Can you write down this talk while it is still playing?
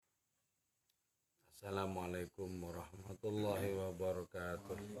Assalamualaikum warahmatullahi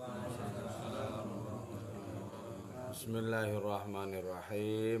wabarakatuh.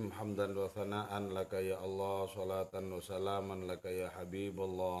 Bismillahirrahmanirrahim. Hamdan wa thana'an laka ya Allah, salatan wa salaman laka ya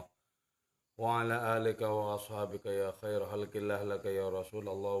Habibullah, wa ala alika wa ashabika ya khair halqillah laka ya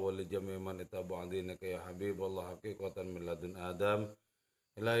Rasulullah, wa li jami' man ittaba'a dinaka ya Habibullah, haqiqatan min ladun Adam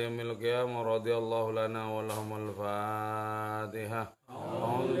ila yaumil qiyamah. Radhiyallahu lana wa lahumul Fatihah.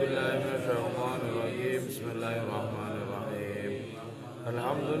 A'udzu billahi minasyaitonir rajim. Bismillahirrahmanirrahim.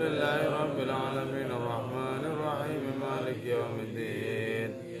 Alhamdulillahi rabbil alamin arrahmanir rahim maliki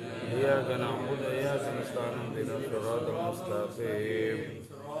yaumiddin. Iyyaka na'budu wa iyyaka nasta'in ihdinas siratal mustaqim.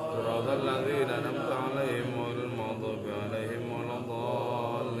 Siratal ladzina an'amta 'alaihim ghairil maghdubi 'alaihim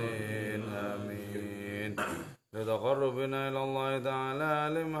waladdallin. Amin. لتقربنا إلى الله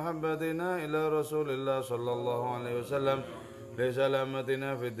تعالى لمحبتنا إلى رسول الله صلى الله عليه وسلم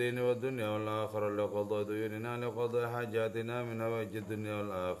لسلامتنا في الدين والدنيا والآخرة لقضاء ديوننا لقضاء حاجاتنا من هوائج الدنيا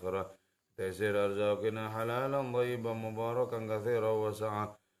والآخرة تيسير أرزاقنا حلالا طيبا مباركا كثيرا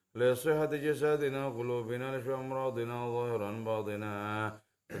وسعا لصحة جسدنا وقلوبنا لشفاء أمراضنا ظاهرا باطنا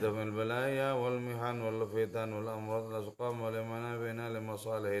لدفع البلايا والمحن والفتن والأمراض الأسقام ولمنافعنا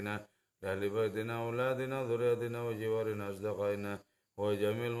لمصالحنا لأهل بيتنا أولادنا ذريتنا وجوارنا أصدقائنا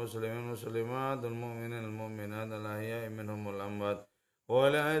وجميع المسلمين والمسلمات المؤمنين المؤمنات الأحياء منهم والأموات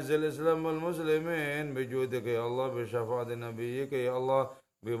ولأعز الإسلام والمسلمين بجودك يا الله بشفاعة نبيك يا الله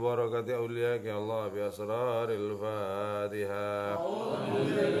ببركة أوليائك يا الله بأسرار الفاتحة.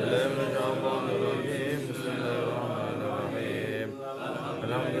 بسم الله الرحمن الرحيم.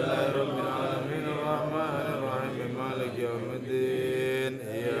 الحمد لله رب العالمين الرحمن الرحيم مالك يوم الدين.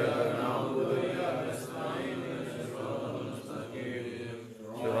 إياك نعبد وإياك نستعين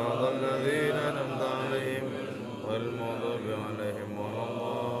صراط الذين أنعمت عليهم غير المغضوب عليهم ولا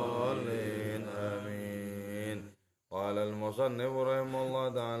الضالين. آمين. قال المصنف رحمه الله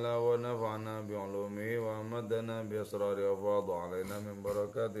تعالى ونفعنا بعلومه وأمدنا بأسراره وفاض علينا من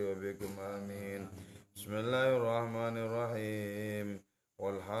بركاته وبكم آمين. بسم الله الرحمن الرحيم.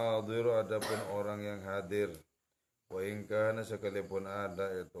 Walhadir, adapun orang yang hadir, wa ingkana sekalipun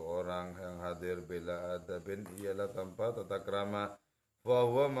ada itu orang yang hadir bila adabin ialah tanpa tata krama,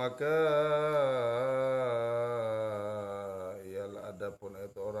 bahwa maka ialah adapun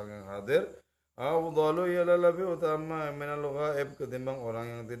itu orang yang hadir afdalu ialah lebih utama minal ghaib ketimbang orang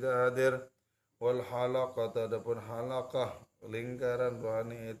yang tidak hadir. Wal halaqah, adapun halaqah lingkaran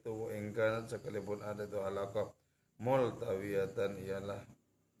rohani itu ingkana sekalipun ada itu halaqah multawiyatan ialah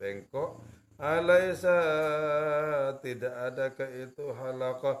bengkok, alaysa tidak adakah itu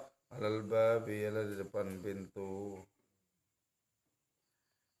halaqah alal babi ialah di depan pintu.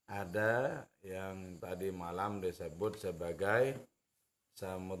 Ada yang tadi malam disebut sebagai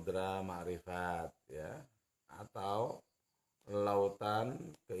samudra ma'rifat ya, atau lautan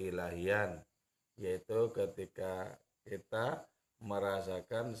keilahian, yaitu ketika kita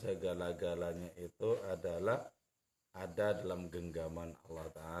merasakan segala-galanya itu adalah ada dalam genggaman Allah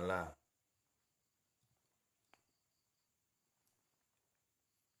Ta'ala.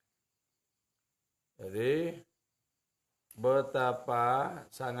 Jadi betapa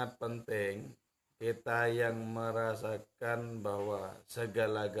sangat penting kita yang merasakan bahwa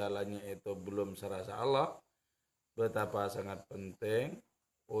segala-galanya itu belum serasa Allah, betapa sangat penting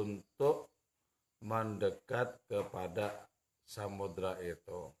untuk mendekat kepada samudra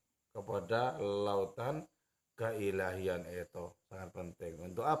itu, kepada lautan keilahian itu. Sangat penting.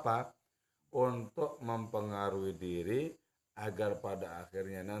 Untuk apa? Untuk mempengaruhi diri agar pada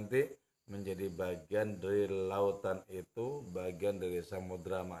akhirnya nanti menjadi bagian dari lautan itu, bagian dari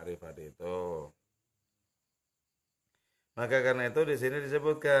samudra ma'rifat itu. Maka karena itu di sini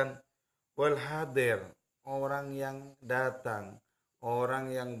disebutkan wal hadir, orang yang datang,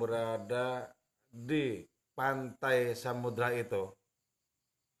 orang yang berada di pantai samudra itu.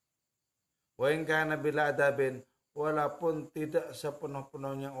 Wa in kana bila adabin, walaupun tidak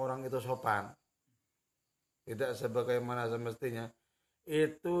sepenuh-penuhnya orang itu sopan, tidak sebagaimana semestinya,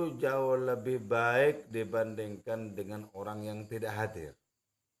 itu jauh lebih baik dibandingkan dengan orang yang tidak hadir.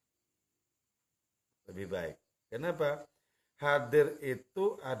 Lebih baik. Kenapa? Hadir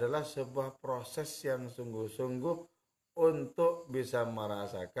itu adalah sebuah proses yang sungguh-sungguh untuk bisa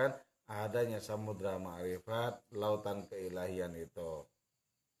merasakan adanya samudra ma'rifat, lautan keilahian itu.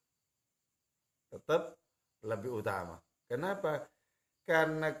 Tetap lebih utama. Kenapa?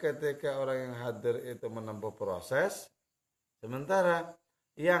 Karena ketika orang yang hadir itu menempuh proses, sementara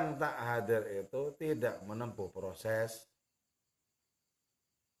yang tak hadir itu tidak menempuh proses.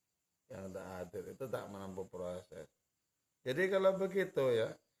 Yang tak hadir itu tak menempuh proses. Jadi kalau begitu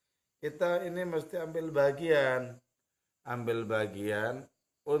ya, kita ini mesti ambil bagian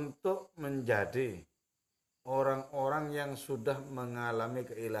untuk menjadi orang-orang yang sudah mengalami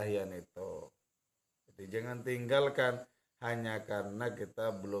keilahian itu. Jadi jangan tinggalkan hanya karena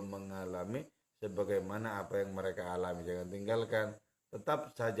kita belum mengalami sebagaimana apa yang mereka alami. Jangan tinggalkan,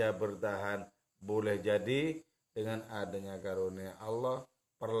 tetap saja bertahan. Boleh jadi dengan adanya karunia Allah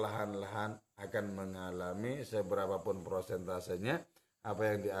perlahan-lahan akan mengalami seberapapun prosentasenya apa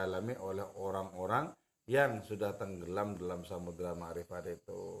yang dialami oleh orang-orang yang sudah tenggelam dalam samudera ma'rifat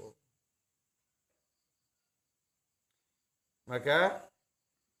itu. Maka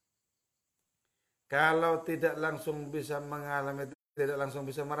kalau tidak langsung bisa mengalami, tidak langsung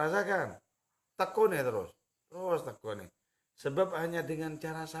bisa merasakan, tekuni terus tekuni. Sebab hanya dengan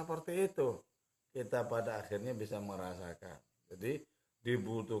cara seperti itu kita pada akhirnya bisa merasakan. Jadi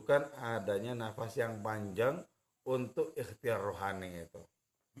dibutuhkan adanya nafas yang panjang untuk ikhtiar rohani itu.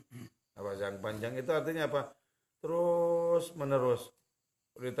 Nafas yang panjang itu artinya apa? Terus menerus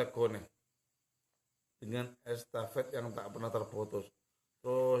ditekuni dengan estafet yang tak pernah terputus.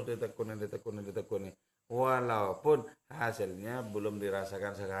 Terus ditekuni. Walaupun hasilnya belum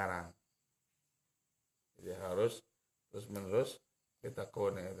dirasakan sekarang. Jadi harus terus menerus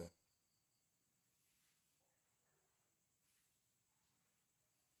ditekuni itu.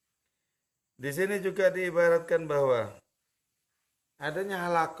 Di sini juga diibaratkan bahwa adanya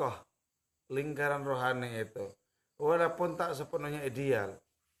halakoh, lingkaran rohani itu, walaupun tak sepenuhnya ideal,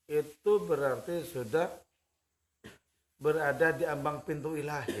 itu berarti sudah berada di ambang pintu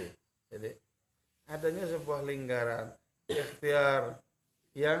ilahi. Jadi adanya sebuah lingkaran ikhtiar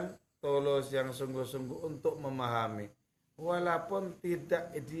yang tulus, yang sungguh-sungguh untuk memahami, walaupun tidak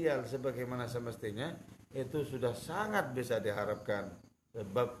ideal sebagaimana semestinya, itu sudah sangat bisa diharapkan.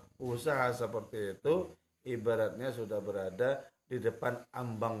 Sebab usaha seperti itu ibaratnya sudah berada di depan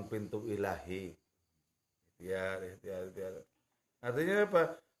ambang pintu ilahi. Ikhtiar. Artinya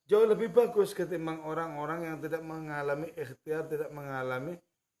apa? Jauh lebih bagus ketimbang orang-orang yang tidak mengalami ikhtiar, tidak mengalami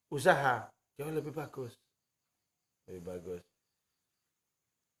usaha. Jauh lebih bagus. Lebih bagus.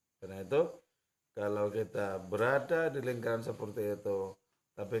 Karena itu, kalau kita berada di lingkaran seperti itu,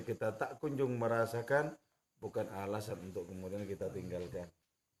 tapi kita tak kunjung merasakan, bukan alasan untuk kemudian kita tinggalkan.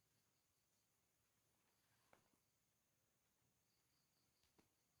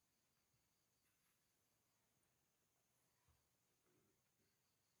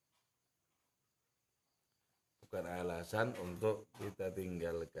 Bukan alasan untuk kita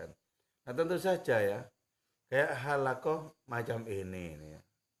tinggalkan. Nah tentu saja ya, kayak halakoh macam ini ya.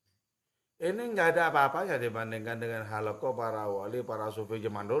 Ini nggak ada apa-apanya dibandingkan dengan halakoh para wali, para sufi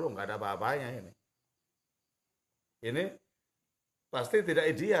zaman dulu, nggak ada apa-apanya ini. Ini pasti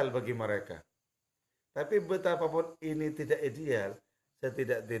tidak ideal bagi mereka. Tapi betapapun ini tidak ideal,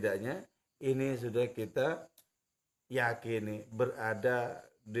 setidak-tidaknya ini sudah kita yakini berada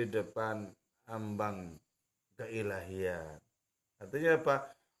di depan ambang keilahian. Artinya apa?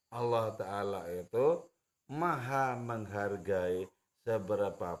 Allah Ta'ala itu maha menghargai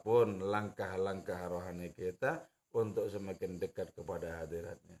seberapapun langkah-langkah rohani kita untuk semakin dekat kepada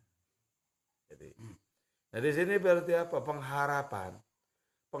hadiratnya. Jadi, nah di sini berarti apa? Pengharapan.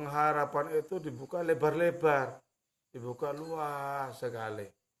 Pengharapan itu dibuka lebar-lebar, dibuka luas sekali.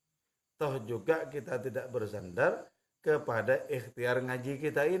 Toh juga kita tidak bersandar kepada ikhtiar ngaji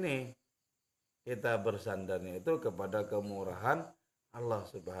kita ini. Kita bersandarnya itu kepada kemurahan Allah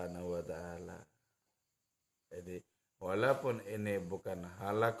Subhanahu wa Ta'ala. Jadi, walaupun ini bukan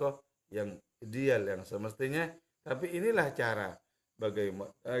halakoh yang ideal, yang semestinya, tapi inilah cara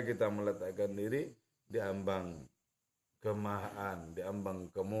bagaimana kita meletakkan diri di ambang kemahaan, di ambang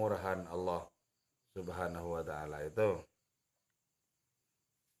kemurahan Allah Subhanahu wa Ta'ala itu.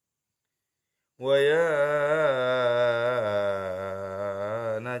 Wa ya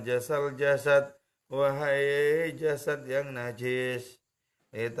najasal jasad, wahai jasad yang najis,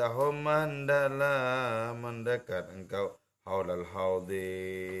 itahum hendaklah mendekat engkau haulal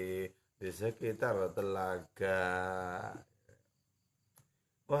haudi, di sekitar telaga.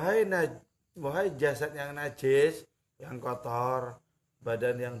 Wahai jasad yang najis, yang kotor,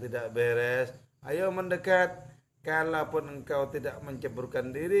 badan yang tidak beres, ayo mendekat. Kalaupun engkau tidak menceburkan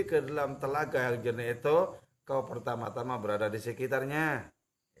diri ke dalam telaga yang jernih itu, kau pertama-tama berada di sekitarnya.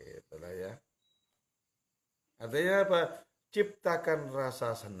 Itulah ya. Artinya apa? Ciptakan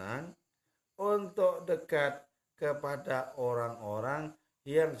rasa senang untuk dekat kepada orang-orang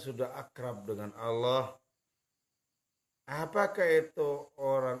yang sudah akrab dengan Allah. Apakah itu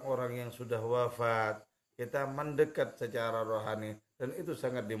orang-orang yang sudah wafat? Kita mendekat secara rohani, dan itu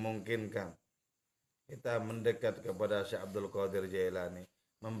sangat dimungkinkan. Kita mendekat kepada Syekh Abdul Qadir Jailani,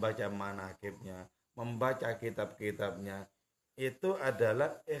 membaca manakibnya, membaca kitab-kitabnya, itu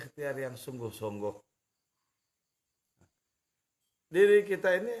adalah ikhtiar yang sungguh-sungguh. Diri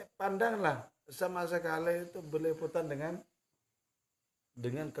kita ini pandanglah sama sekali itu berliputan dengan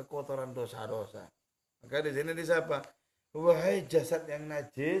kekotoran dosa-dosa. Maka di sini disapa, wahai jasad yang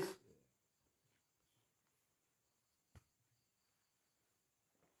najis,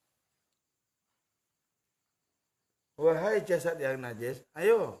 wahai jasad yang najis,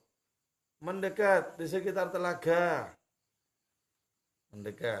 ayo mendekat di sekitar telaga.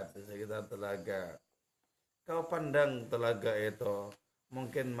 Mendekat di sekitar telaga. Kau pandang telaga itu,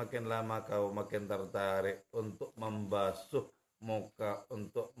 mungkin makin lama kau makin tertarik untuk membasuh muka,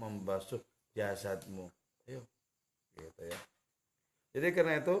 untuk membasuh jasadmu. Ayo, gitu ya. Jadi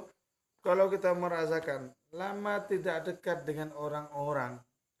karena itu, kalau kita merasakan lama tidak dekat dengan orang-orang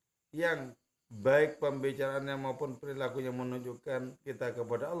yang baik pembicaraannya maupun perilakunya menunjukkan kita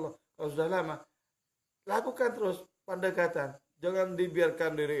kepada Allah, kalau sudah lama, lakukan terus pendekatan. Jangan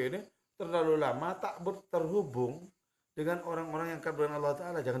dibiarkan diri ini terlalu lama tak terhubung dengan orang-orang yang dekat dengan Allah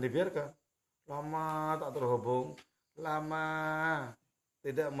Ta'ala. Jangan dibiarkan. Lama tak terhubung, lama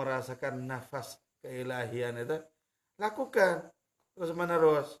tidak merasakan nafas keilahian itu, lakukan terus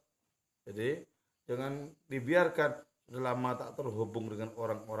menerus. Jadi jangan dibiarkan sudah lama tak terhubung dengan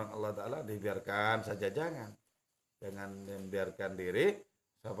orang-orang Allah Ta'ala, dibiarkan saja. Jangan membiarkan diri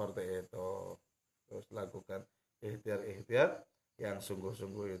seperti itu. Terus lakukan ikhtiar-ikhtiar yang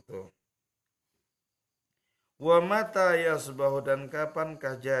sungguh-sungguh itu. Wa mata yasbahu, dan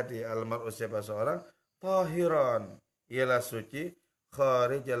kapankah jadi almar'u siapa seorang tahiran, ialah suci,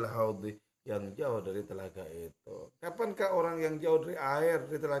 kharijal haudi, yang jauh dari telaga itu. Kapankah orang yang jauh dari air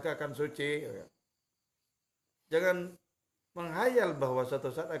di telaga akan suci? Jangan menghayal bahwa suatu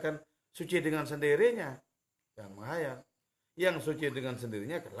saat akan suci dengan sendirinya. Jangan menghayal. Yang suci dengan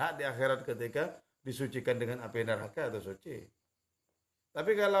sendirinya kelak di akhirat ketika disucikan dengan api neraka itu suci.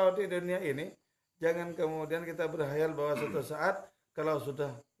 Tapi kalau di dunia ini, jangan kemudian kita berhayal bahwa suatu saat kalau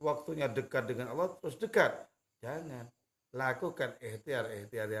sudah waktunya dekat dengan Allah terus dekat. Jangan. Lakukan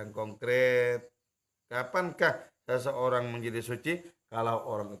ikhtiar-ikhtiar yang konkret. Kapankah seseorang menjadi suci?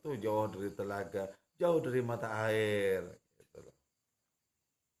 Kalau orang itu jauh dari telaga, jauh dari mata air.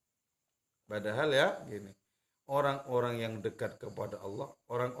 Padahal ya gini, orang-orang yang dekat kepada Allah,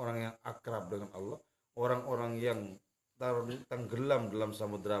 orang-orang yang akrab dengan Allah, orang-orang yang tenggelam dalam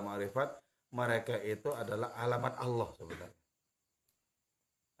samudera ma'rifat, mereka itu adalah alamat Allah sebenarnya.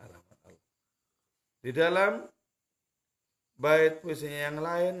 Alamat Allah. Di dalam bait puisinya yang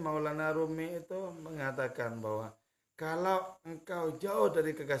lain, Maulana Rumi itu mengatakan bahwa kalau engkau jauh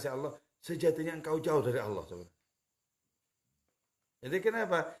dari kekasih Allah, sejatinya engkau jauh dari Allah sebenarnya. Jadi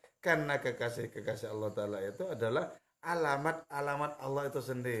kenapa? Karena kekasih-kekasih Allah Ta'ala itu adalah alamat-alamat Allah itu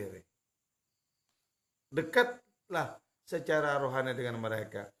sendiri. Dekatlah secara rohani dengan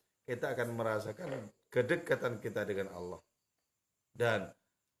mereka, kita akan merasakan kedekatan kita dengan Allah. Dan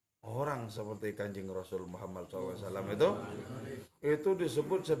orang seperti Kanjeng Rasul Muhammad SAW itu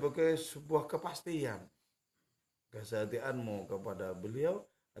disebut sebagai sebuah kepastian. Kesetiaanmu kepada beliau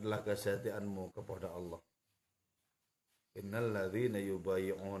adalah kesetiaanmu kepada Allah. Innal ladzina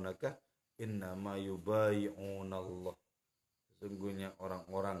yubayyi'unaka innama yubayyi'unallah. Sesungguhnya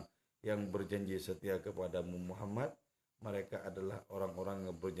orang-orang yang berjanji setia kepadamu Muhammad, mereka adalah orang-orang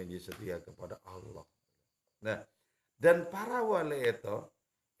yang berjanji setia kepada Allah. Nah, dan para wali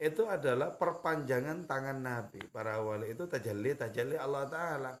itu adalah perpanjangan tangan Nabi. Para wali itu tajalli Allah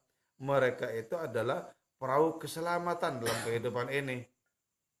Ta'ala. Mereka itu adalah perahu keselamatan dalam kehidupan ini.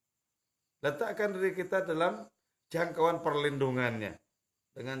 Letakkan diri kita dalam jangkauan perlindungannya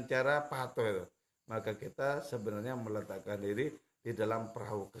dengan cara patuh itu. Maka kita sebenarnya meletakkan diri di dalam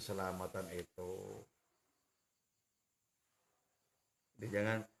perahu keselamatan itu. Jadi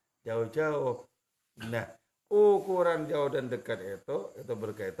jangan jauh-jauh. Nah, ukuran jauh dan dekat itu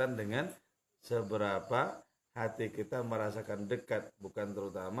berkaitan dengan seberapa hati kita merasakan dekat, bukan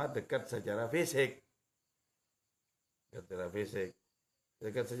terutama dekat secara fisik. Secara fisik.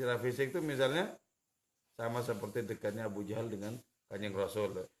 Dekat secara fisik itu misalnya sama seperti dekatnya Abu Jahal dengan Kanjeng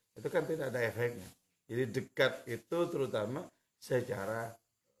Rasul. Itu kan tidak ada efeknya. Jadi dekat itu terutama secara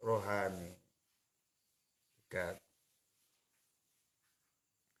rohani. Dekat.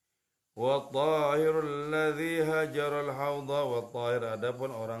 Wa tahirul ladzi hajaral haudha, wa tahir, adapun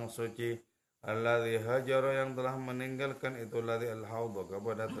orang suci alladzi hajara yang telah meninggalkan itu ladzi al haudha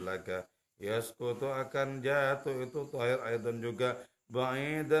kepada telaga, yasqutu akan jatuh itu tahir aidan juga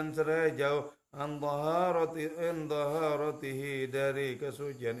ba'idan serai jauh an dhaharatihi dari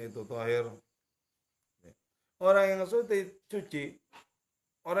kesucian itu tahir. Orang yang suci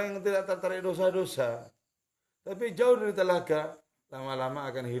Orang yang tidak tertarik dosa-dosa, tapi jauh dari telaga, lama-lama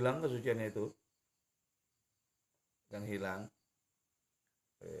akan hilang kesuciannya itu. Akan hilang.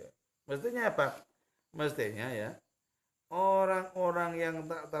 Mestinya apa? Mestinya ya, orang-orang yang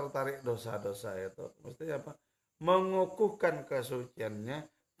tak tertarik dosa-dosa itu, mestinya apa? Mengukuhkan kesuciannya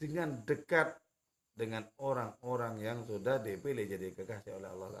dengan dekat dengan orang-orang yang sudah dipilih jadi kekasih oleh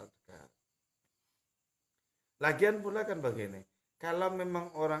Allah dekat. Lagian pula kan begini, kalau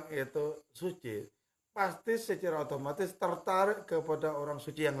memang orang itu suci, pasti secara otomatis tertarik kepada orang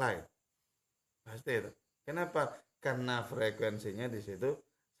suci yang lain. Pasti itu. Kenapa? Karena frekuensinya di situ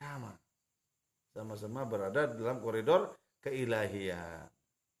sama. Sama-sama berada dalam koridor keilahian.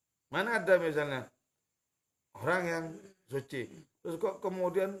 Mana ada misalnya orang yang suci, terus kok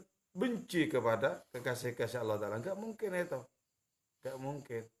kemudian benci kepada kekasih-kasih Allah Ta'ala. Enggak mungkin itu. Enggak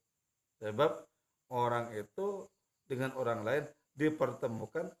mungkin. Sebab orang itu dengan orang lain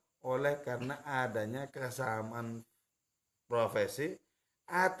dipertemukan oleh karena adanya kesamaan profesi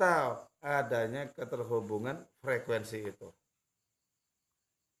atau adanya keterhubungan frekuensi itu.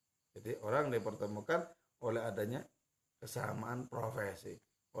 Jadi orang dipertemukan oleh adanya kesamaan profesi,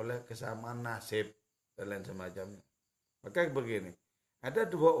 oleh kesamaan nasib dan lain semacamnya. Maka begini, ada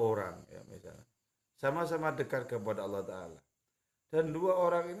dua orang ya misalnya, sama-sama dekat kepada Allah Ta'ala. Dan dua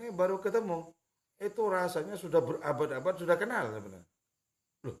orang ini baru ketemu, itu rasanya sudah berabad-abad, sudah kenal sebenarnya.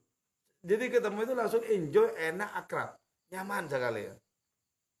 Loh, jadi ketemu itu langsung enjoy, enak, akrab, nyaman sekali ya.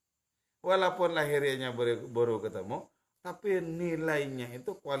 Walaupun lahirnya baru ketemu, tapi nilainya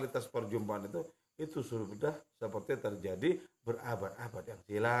itu, kualitas perjumpaan itu sudah seperti terjadi berabad-abad yang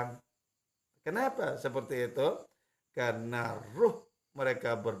silam. Kenapa seperti itu? Karena ruh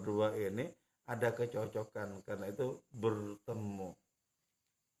mereka berdua ini ada kecocokan, karena itu bertemu.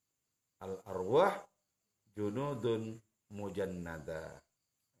 Al-arwah junudun mujannada.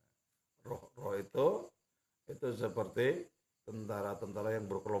 Roh itu seperti tentara-tentara yang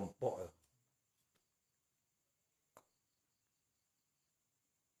berkelompok.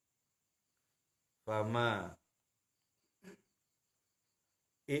 Fama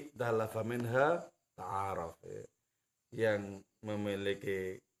i'talafa minha ta'araf. Yang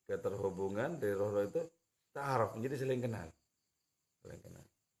memiliki keterhubungan dari roh-roh itu ta'araf, jadi saling kenal. Saling kenal.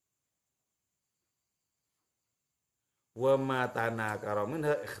 Wa ma tanakara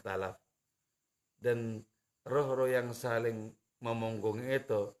minha ikhtalaf. Dan roh-roh yang saling memunggungi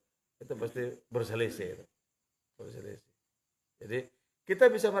itu pasti berselisih. Berselisih. Jadi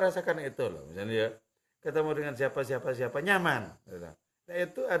kita bisa merasakan itu loh. Misalnya ya, ketemu dengan siapa nyaman. Nah,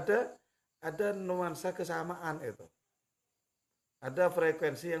 itu ada nuansa kesamaan itu. Ada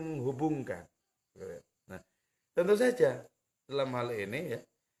frekuensi yang menghubungkan. Nah, tentu saja dalam hal ini ya,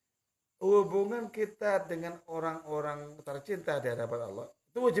 hubungan kita dengan orang-orang tercinta di hadapan Allah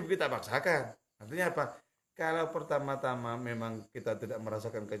itu wajib kita paksakan. Artinya apa? Kalau pertama-tama memang kita tidak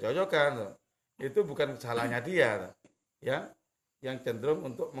merasakan kecocokan, itu bukan salahnya dia, ya, yang cenderung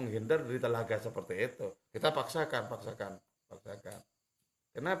untuk menghindar dari telaga seperti itu. Kita paksakan.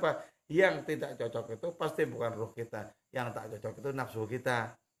 Kenapa? Yang tidak cocok itu pasti bukan ruh kita, yang tak cocok itu nafsu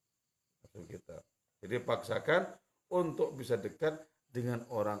kita. Jadi paksakan untuk bisa dekat dengan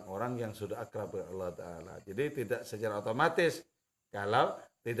orang-orang yang sudah akrab dengan Allah Ta'ala. Jadi tidak secara otomatis. Kalau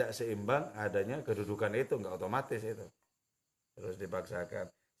tidak seimbang adanya kedudukan itu, enggak otomatis itu. Terus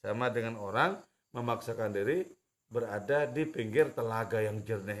dipaksakan. Sama dengan orang memaksakan diri berada di pinggir telaga yang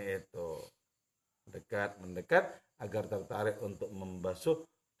jernih itu. Mendekat agar tertarik untuk membasuh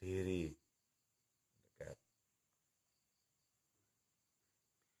diri. Dekat.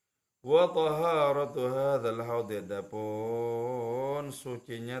 Wa taharatu hadzal haudi, adapun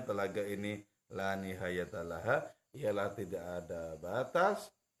sucinya telaga ini la nihayatalaha, ialah tidak ada batas,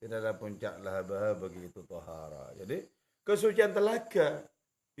 tidak ada puncak laha begitu tahara. Jadi kesucian telaga,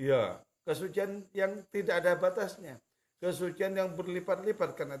 ya, kesucian yang tidak ada batasnya, kesucian yang berlipat-lipat,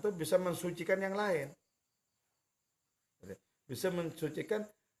 karena itu bisa mensucikan yang lain. Bisa mensucikan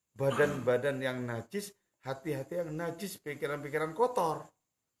badan-badan yang najis, hati-hati yang najis, pikiran-pikiran kotor.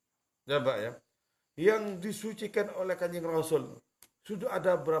 Coba ya, yang disucikan oleh Kanjeng Rasul sudah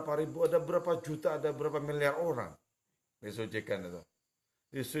ada berapa ribu, ada berapa juta, ada berapa miliar orang disucikan itu.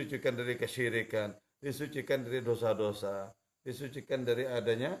 Disucikan dari kesyirikan, disucikan dari dosa-dosa, disucikan dari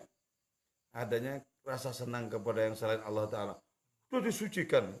adanya rasa senang kepada yang selain Allah Ta'ala. Itu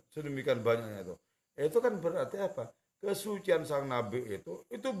disucikan sedemikian banyaknya itu. Itu kan berarti apa? Kesucian sang Nabi itu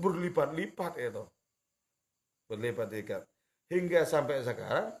berlipat-lipat itu. Berlipat-lipat. Hingga sampai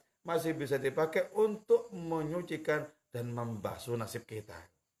sekarang masih bisa dipakai untuk menyucikan dan membasuh nasib kita.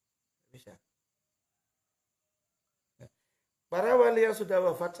 Bisa. Para wali yang sudah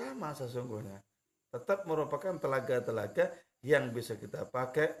wafat sama sesungguhnya. Tetap merupakan telaga-telaga yang bisa kita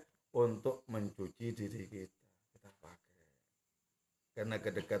pakai untuk mencuci diri kita. Kita pakai. Karena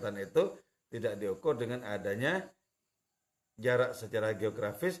kedekatan itu tidak diukur dengan adanya jarak secara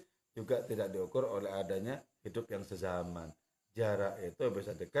geografis, juga tidak diukur oleh adanya hidup yang sezaman. Jarak itu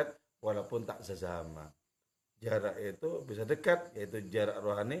bisa dekat walaupun tak sezaman. Jarak itu bisa dekat, yaitu jarak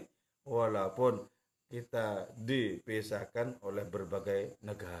rohani, walaupun kita dipisahkan oleh berbagai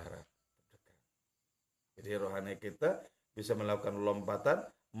negara. Jadi rohani kita bisa melakukan lompatan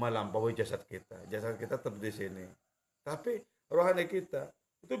melampaui jasad kita. Jasad kita tetap di sini. Tapi rohani kita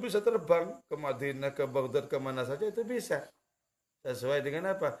itu bisa terbang ke Madinah, ke Baghdad, kemana saja itu bisa. Sesuai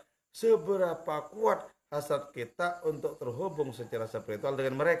dengan apa? Seberapa kuat hasrat kita untuk terhubung secara spiritual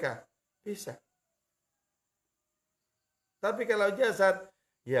dengan mereka. Bisa. Tapi kalau jasad,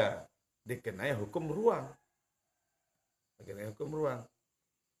 ya dikenai hukum ruang. Dikenai hukum ruang.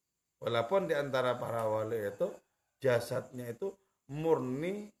 Walaupun di antara para wali itu, jasadnya itu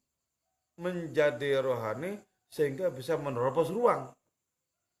murni menjadi rohani sehingga bisa menerobos ruang.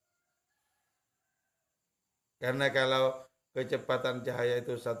 Karena kalau kecepatan cahaya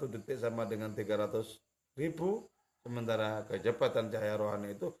itu 1 detik sama dengan 300.000, sementara kecepatan cahaya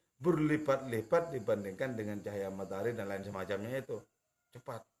rohani itu berlipat-lipat dibandingkan dengan cahaya matahari dan lain semacamnya itu.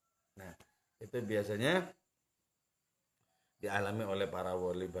 Cepat. Nah, itu biasanya dialami oleh para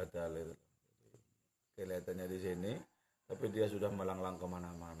wali badal itu. Kelihatannya di sini, tapi dia sudah melanglang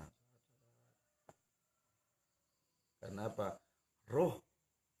kemana-mana. Karena apa? Roh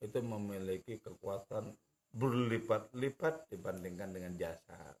itu memiliki kekuatan berlipat-lipat dibandingkan dengan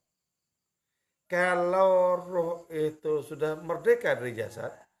jasad. Kalau roh itu sudah merdeka dari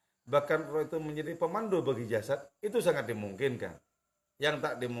jasad, bahkan roh itu menjadi pemandu bagi jasad, itu sangat dimungkinkan. Yang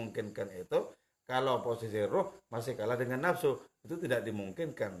tak dimungkinkan itu kalau posisi roh masih kalah dengan nafsu, itu tidak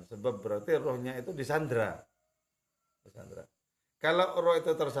dimungkinkan. Sebab berarti rohnya itu disandra. Kalau roh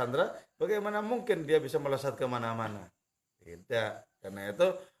itu tersandra, bagaimana mungkin dia bisa melesat kemana-mana? Tidak. Karena itu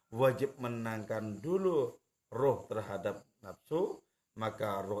wajib menangkan dulu roh terhadap nafsu,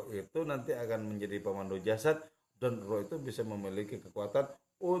 maka roh itu nanti akan menjadi pemandu jasad, dan roh itu bisa memiliki kekuatan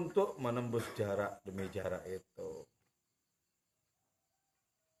untuk menembus jarak demi jarak itu.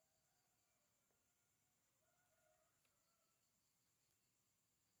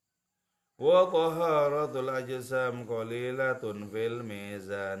 Wa taharatul ajsam qalilatun fil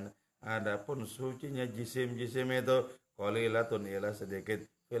mizan. Adapun sucinya jisim-jisim itu qalilatun, ialah sedikit,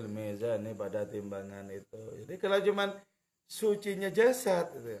 fil mizan, pada timbangan itu. Jadi kalau cuman sucinya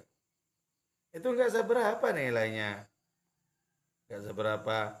jasad itu enggak seberapa nilainya. Enggak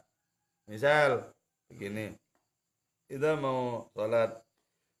seberapa. Misal begini, kita mau sholat,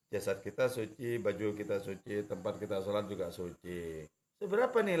 jasad kita suci, baju kita suci, tempat kita sholat juga suci.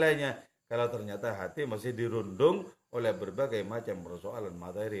 Seberapa nilainya? Kalau ternyata hati masih dirundung oleh berbagai macam persoalan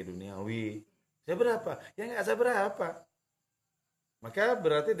materi duniawi. Seberapa? Ya nggak seberapa. Maka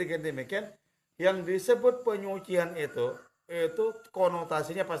berarti dengan demikian, yang disebut penyucian itu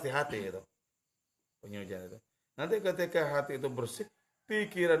konotasinya pasti hati itu. Penyucian itu. Nanti ketika hati itu bersih,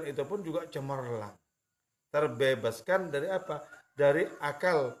 pikiran itu pun juga cemerlang. Terbebaskan dari apa? Dari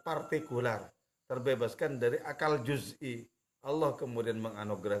akal partikular. Terbebaskan dari akal juz'i. Allah kemudian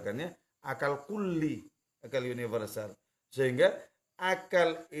menganugerahkannya akal kulli, akal universal. Sehingga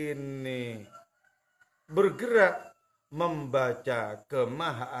akal ini bergerak membaca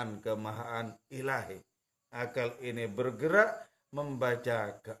kemahaan ilahi. Akal ini bergerak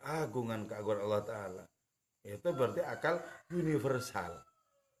membaca keagungan-keagungan Allah Ta'ala. Itu berarti akal universal.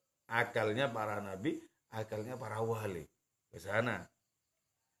 Akalnya para nabi, akalnya para wali. Ke sana.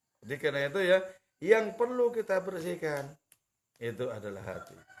 Jadi karena itu ya, yang perlu kita bersihkan itu adalah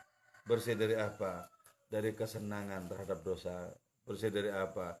hati. Bersih dari apa? Dari kesenangan terhadap dosa. Bersih dari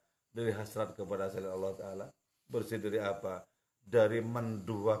apa? Dari hasrat kepada selain Allah Ta'ala. Bersih dari apa? Dari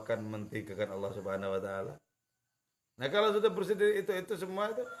menduakan, mentigakan Allah Subhanahu Wa Ta'ala. Nah kalau sudah bersih dari itu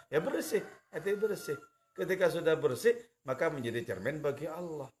semua itu, ya bersih. Hati bersih. Ketika sudah bersih, maka menjadi cermin bagi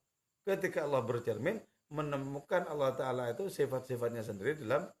Allah. Ketika Allah bercermin, menemukan Allah Ta'ala itu sifat-sifatnya sendiri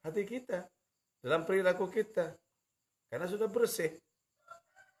dalam hati kita. Dalam perilaku kita. Karena sudah bersih.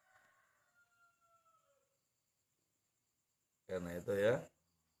 Karena itu ya,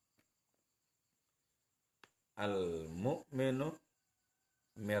 al-mu'minu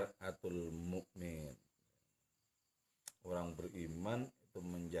mir'atul mu'min. Orang beriman itu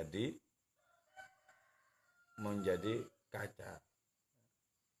menjadi kaca,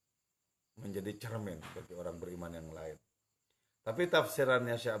 menjadi cermin bagi orang beriman yang lain. Tapi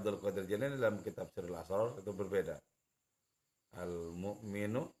tafsirannya Syekh Abdul Qadir Jailani dalam kitab Sirrul Asrar itu berbeda.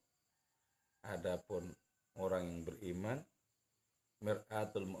 Al-mu'minu, adapun orang yang beriman,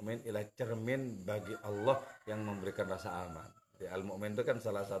 mir'atul mu'min, ialah cermin bagi Allah yang memberikan rasa aman. Jadi, al-mu'min itu kan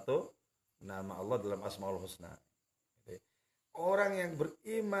salah satu nama Allah dalam Asmaul Husna. Jadi, orang yang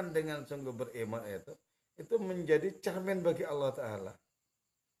beriman dengan sungguh beriman itu menjadi cermin bagi Allah Ta'ala.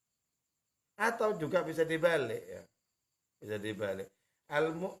 Atau juga bisa dibalik ya. Bisa dibalik.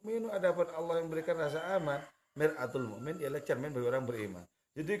 Al-mu'minu, adapun Allah yang memberikan rasa aman, mir'atul mu'min, ialah cermin bagi orang beriman.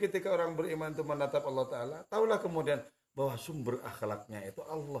 Jadi ketika orang beriman itu menatap Allah Ta'ala, taulah kemudian bahwa sumber akhlaknya itu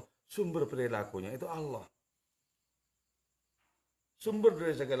Allah, sumber perilakunya itu Allah. Sumber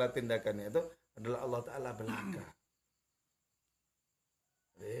dari segala tindakannya itu adalah Allah Ta'ala belaka.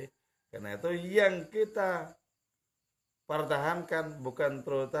 Jadi, karena itu yang kita pertahankan bukan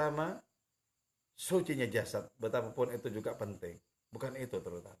terutama sucinya jasad, betapapun itu juga penting. Bukan itu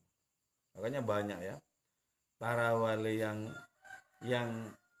terutama. Makanya banyak ya para wali yang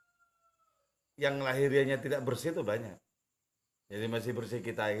lahirianya tidak bersih itu banyak. Jadi masih bersih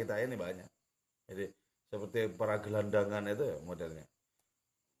kita ini banyak. Jadi seperti para gelandangan itu ya modelnya.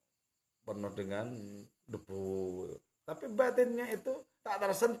 Penuh dengan debu. Tapi batinnya itu tak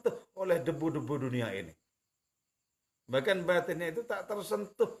tersentuh oleh debu-debu dunia ini. Bahkan batinnya itu tak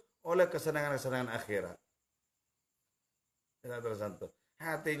tersentuh oleh kesenangan-kesenangan akhirat. Tidak tersentuh.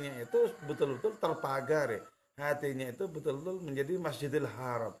 Hatinya itu betul-betul terpagar ya. Hatinya itu betul-betul menjadi Masjidil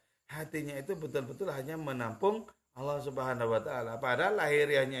Haram. Hatinya itu betul-betul hanya menampung Allah Subhanahu wa Ta'ala. Padahal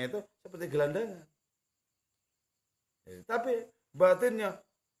lahiriahnya itu seperti gelandangan. Tapi batinnya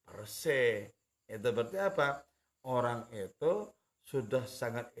bersih. Itu berarti apa? Orang itu sudah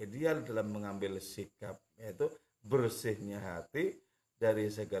sangat ideal dalam mengambil sikap, yaitu bersihnya hati dari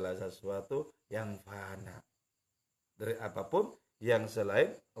segala sesuatu yang fana, dari apapun yang selain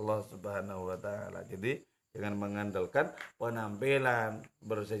Allah Subhanahu wa Ta'ala. Jadi dengan mengandalkan penampilan,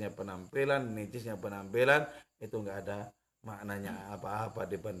 bersihnya penampilan, nicisnya penampilan, itu enggak ada maknanya apa-apa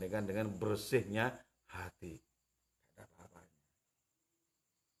dibandingkan dengan bersihnya hati. Tidak ada apa-apanya.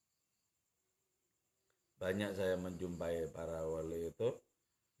 Banyak saya menjumpai para wali itu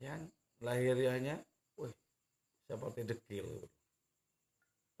yang lahiriahnya seperti dekil,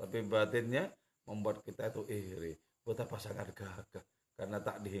 tapi batinnya membuat kita itu iri, betapa sangat gagah karena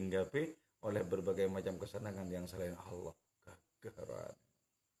tak dihinggapi oleh berbagai macam kesenangan yang selain Allah. Gagaran.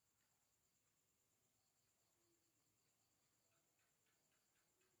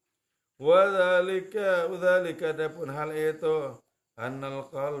 Wadzalika adapun hal itu, annal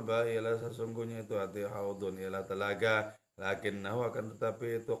qalba, ialah sesungguhnya itu hati, haudun, ialah telaga, lakinnahu, akan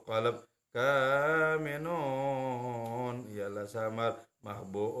tetapi itu qalb, kaminun, ialah samar,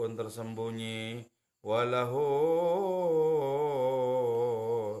 mahbuun, tersembunyi, walahu,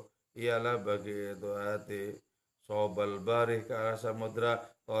 ialah bagi itu hati, sobal barih, ke arah samudra,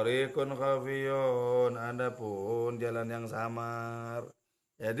 tariqun khafiyun, adapun jalan yang samar.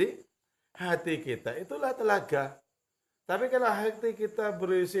 Jadi hati kita itulah telaga. Tapi kalau hati kita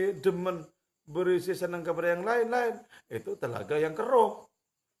berisi demen, berisi senang kepada yang lain-lain, itu telaga yang keruh.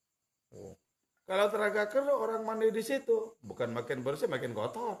 Kalau telaga keruh, orang mandi di situ, bukan makin bersih, makin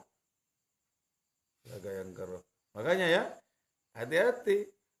kotor. Telaga yang keruh. Makanya ya, hati-hati.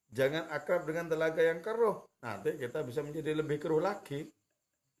 Jangan akrab dengan telaga yang keruh. Nanti kita bisa menjadi lebih keruh lagi.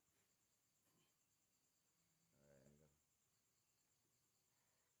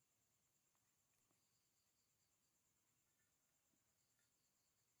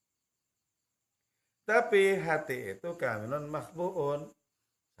 Tapi hati itu kamilun makhbuun,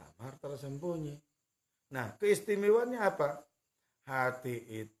 samar, tersembunyi. Nah, keistimewaannya apa? Hati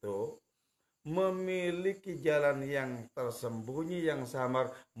itu memiliki jalan yang tersembunyi, yang samar,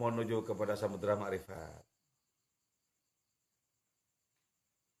 menuju kepada samudera ma'rifat.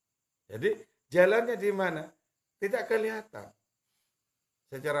 Jadi jalannya di mana? Tidak kelihatan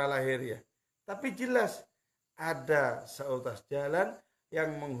secara lahiriah, tapi jelas ada seutas jalan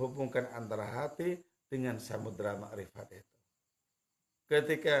yang menghubungkan antara hati dengan samudera ma'rifat itu.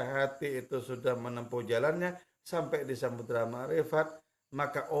 Ketika hati itu sudah menempuh jalannya sampai di samudera ma'rifat,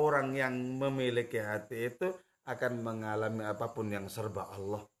 maka orang yang memiliki hati itu akan mengalami apapun yang serba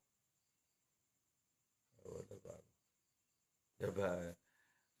Allah. Coba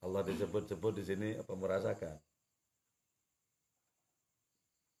Allah disebut-sebut di sini, apa merasakan?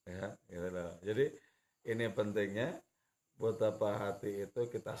 Ya, gitu. Jadi ini pentingnya betapa hati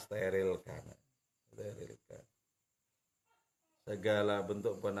itu kita sterilkan. Segala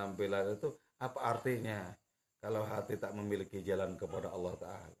bentuk penampilan itu apa artinya kalau hati tak memiliki jalan kepada Allah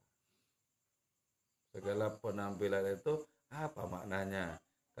Ta'ala? Segala penampilan itu apa maknanya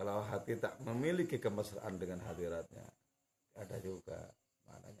kalau hati tak memiliki kemesraan dengan hadiratnya? ada juga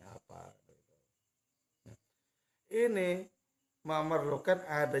maknanya apa gitu. Nah, ini memerlukan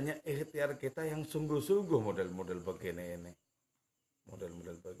adanya ikhtiar kita yang sungguh-sungguh model-model begini ini.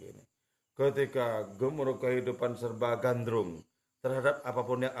 Model-model begini. Ketika gemuruh kehidupan serba gandrung terhadap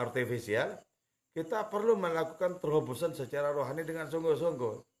apapun yang artifisial, kita perlu melakukan terobosan secara rohani dengan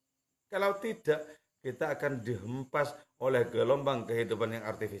sungguh-sungguh. Kalau tidak, kita akan dihempas oleh gelombang kehidupan yang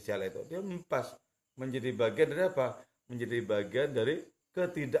artifisial itu. Dihempas menjadi bagian dari apa? Menjadi bagian dari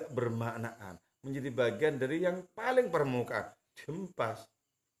ketidakbermaknaan. Menjadi bagian dari yang paling permukaan. Dihempas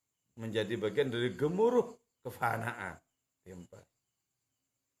menjadi bagian dari gemuruh kefanaan. Dihempas.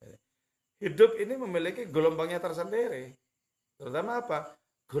 Hidup ini memiliki gelombangnya tersendiri. Terutama apa?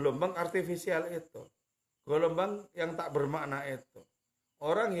 Gelombang artifisial itu. Gelombang yang tak bermakna itu.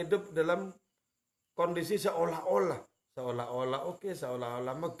 Orang hidup dalam kondisi seolah-olah. Seolah-olah oke,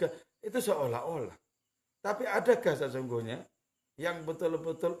 seolah-olah megah. Itu seolah-olah. Tapi adakah sesungguhnya yang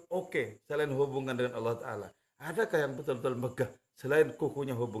betul-betul oke selain hubungan dengan Allah Ta'ala? Adakah yang betul-betul megah selain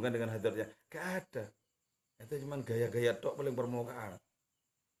kukuhnya hubungan dengan hadirnya? Gak ada. Itu cuma gaya-gaya tok paling permukaan.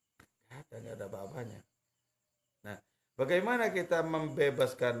 Nggak ada apa-apanya. Nah, bagaimana kita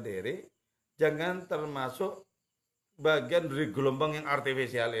membebaskan diri jangan termasuk bagian dari gelombang yang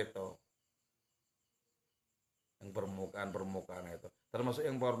artifisial itu, yang permukaan itu. Termasuk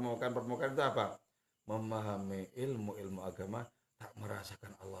yang permukaan itu apa? Memahami ilmu agama, tak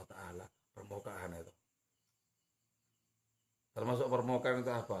merasakan Allah Ta'ala. Permukaan itu. Termasuk permukaan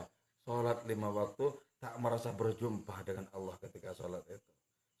itu apa? Sholat 5 waktu, tak merasa berjumpa dengan Allah ketika sholat itu.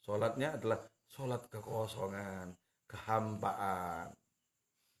 Sholatnya adalah sholat kekosongan, kehampaan.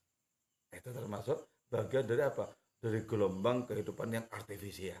 Itu termasuk bagian dari apa? Dari gelombang kehidupan yang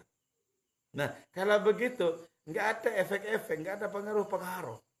artifisial. Nah, kalau begitu, nggak ada efek-efek, nggak ada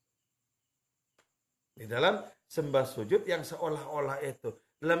pengaruh-pengaruh. Di dalam sembah sujud yang seolah-olah itu,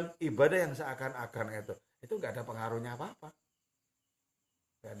 dalam ibadah yang seakan-akan itu nggak ada pengaruhnya apa-apa.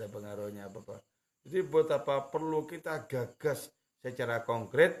 Nggak ada pengaruhnya apa-apa. Jadi buat apa perlu kita gagas secara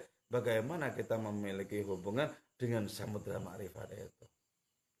konkret bagaimana kita memiliki hubungan dengan samudera ma'rifat itu.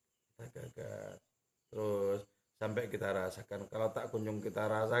 Kita gagas. Terus sampai kita rasakan. Kalau tak kunjung kita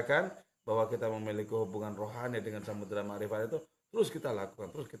rasakan bahwa kita memiliki hubungan rohani dengan samudera ma'rifat itu, terus kita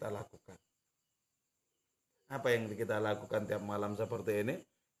lakukan. Apa yang kita lakukan tiap malam seperti ini,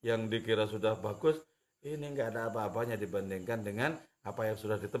 yang dikira sudah bagus, ini nggak ada apa-apanya dibandingkan dengan apa yang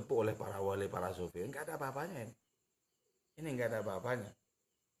sudah ditempuh oleh para wali, para sufi. Nggak ada apa-apanya ini. Ini nggak ada apa-apanya.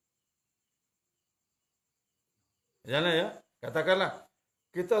 Misalnya ya, katakanlah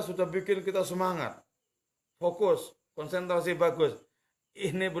kita sudah bikin kita semangat, fokus, konsentrasi bagus.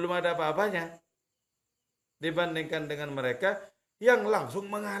 Ini belum ada apa-apanya dibandingkan dengan mereka yang langsung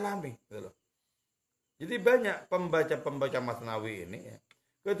mengalami. Jadi banyak pembaca Matsnawi ini ya,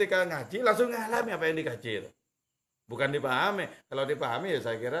 ketika ngaji langsung mengalami apa yang dikaji. Bukan dipahami. Kalau dipahami ya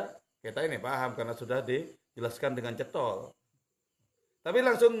saya kira kita ini paham karena sudah dijelaskan dengan cetol. Tapi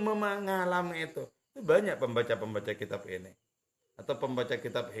langsung mengalami itu. Itu banyak pembaca kitab ini. Atau pembaca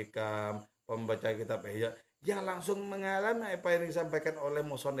kitab hikam, pembaca kitab ihya yang langsung mengalami apa yang disampaikan oleh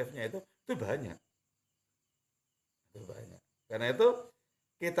musonifnya itu banyak. Itu banyak. Karena itu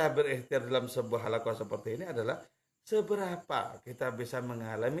kita berikhtiar dalam sebuah halaqah seperti ini adalah seberapa kita bisa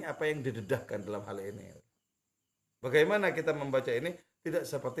mengalami apa yang didedahkan dalam hal ini. Bagaimana kita membaca ini tidak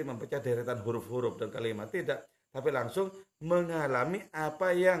seperti membaca deretan huruf-huruf dan kalimat, tidak, tapi langsung mengalami apa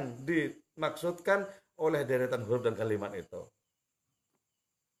yang dimaksudkan oleh deretan huruf dan kalimat itu.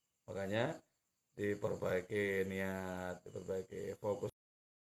 Makanya diperbaiki niat, diperbaiki fokus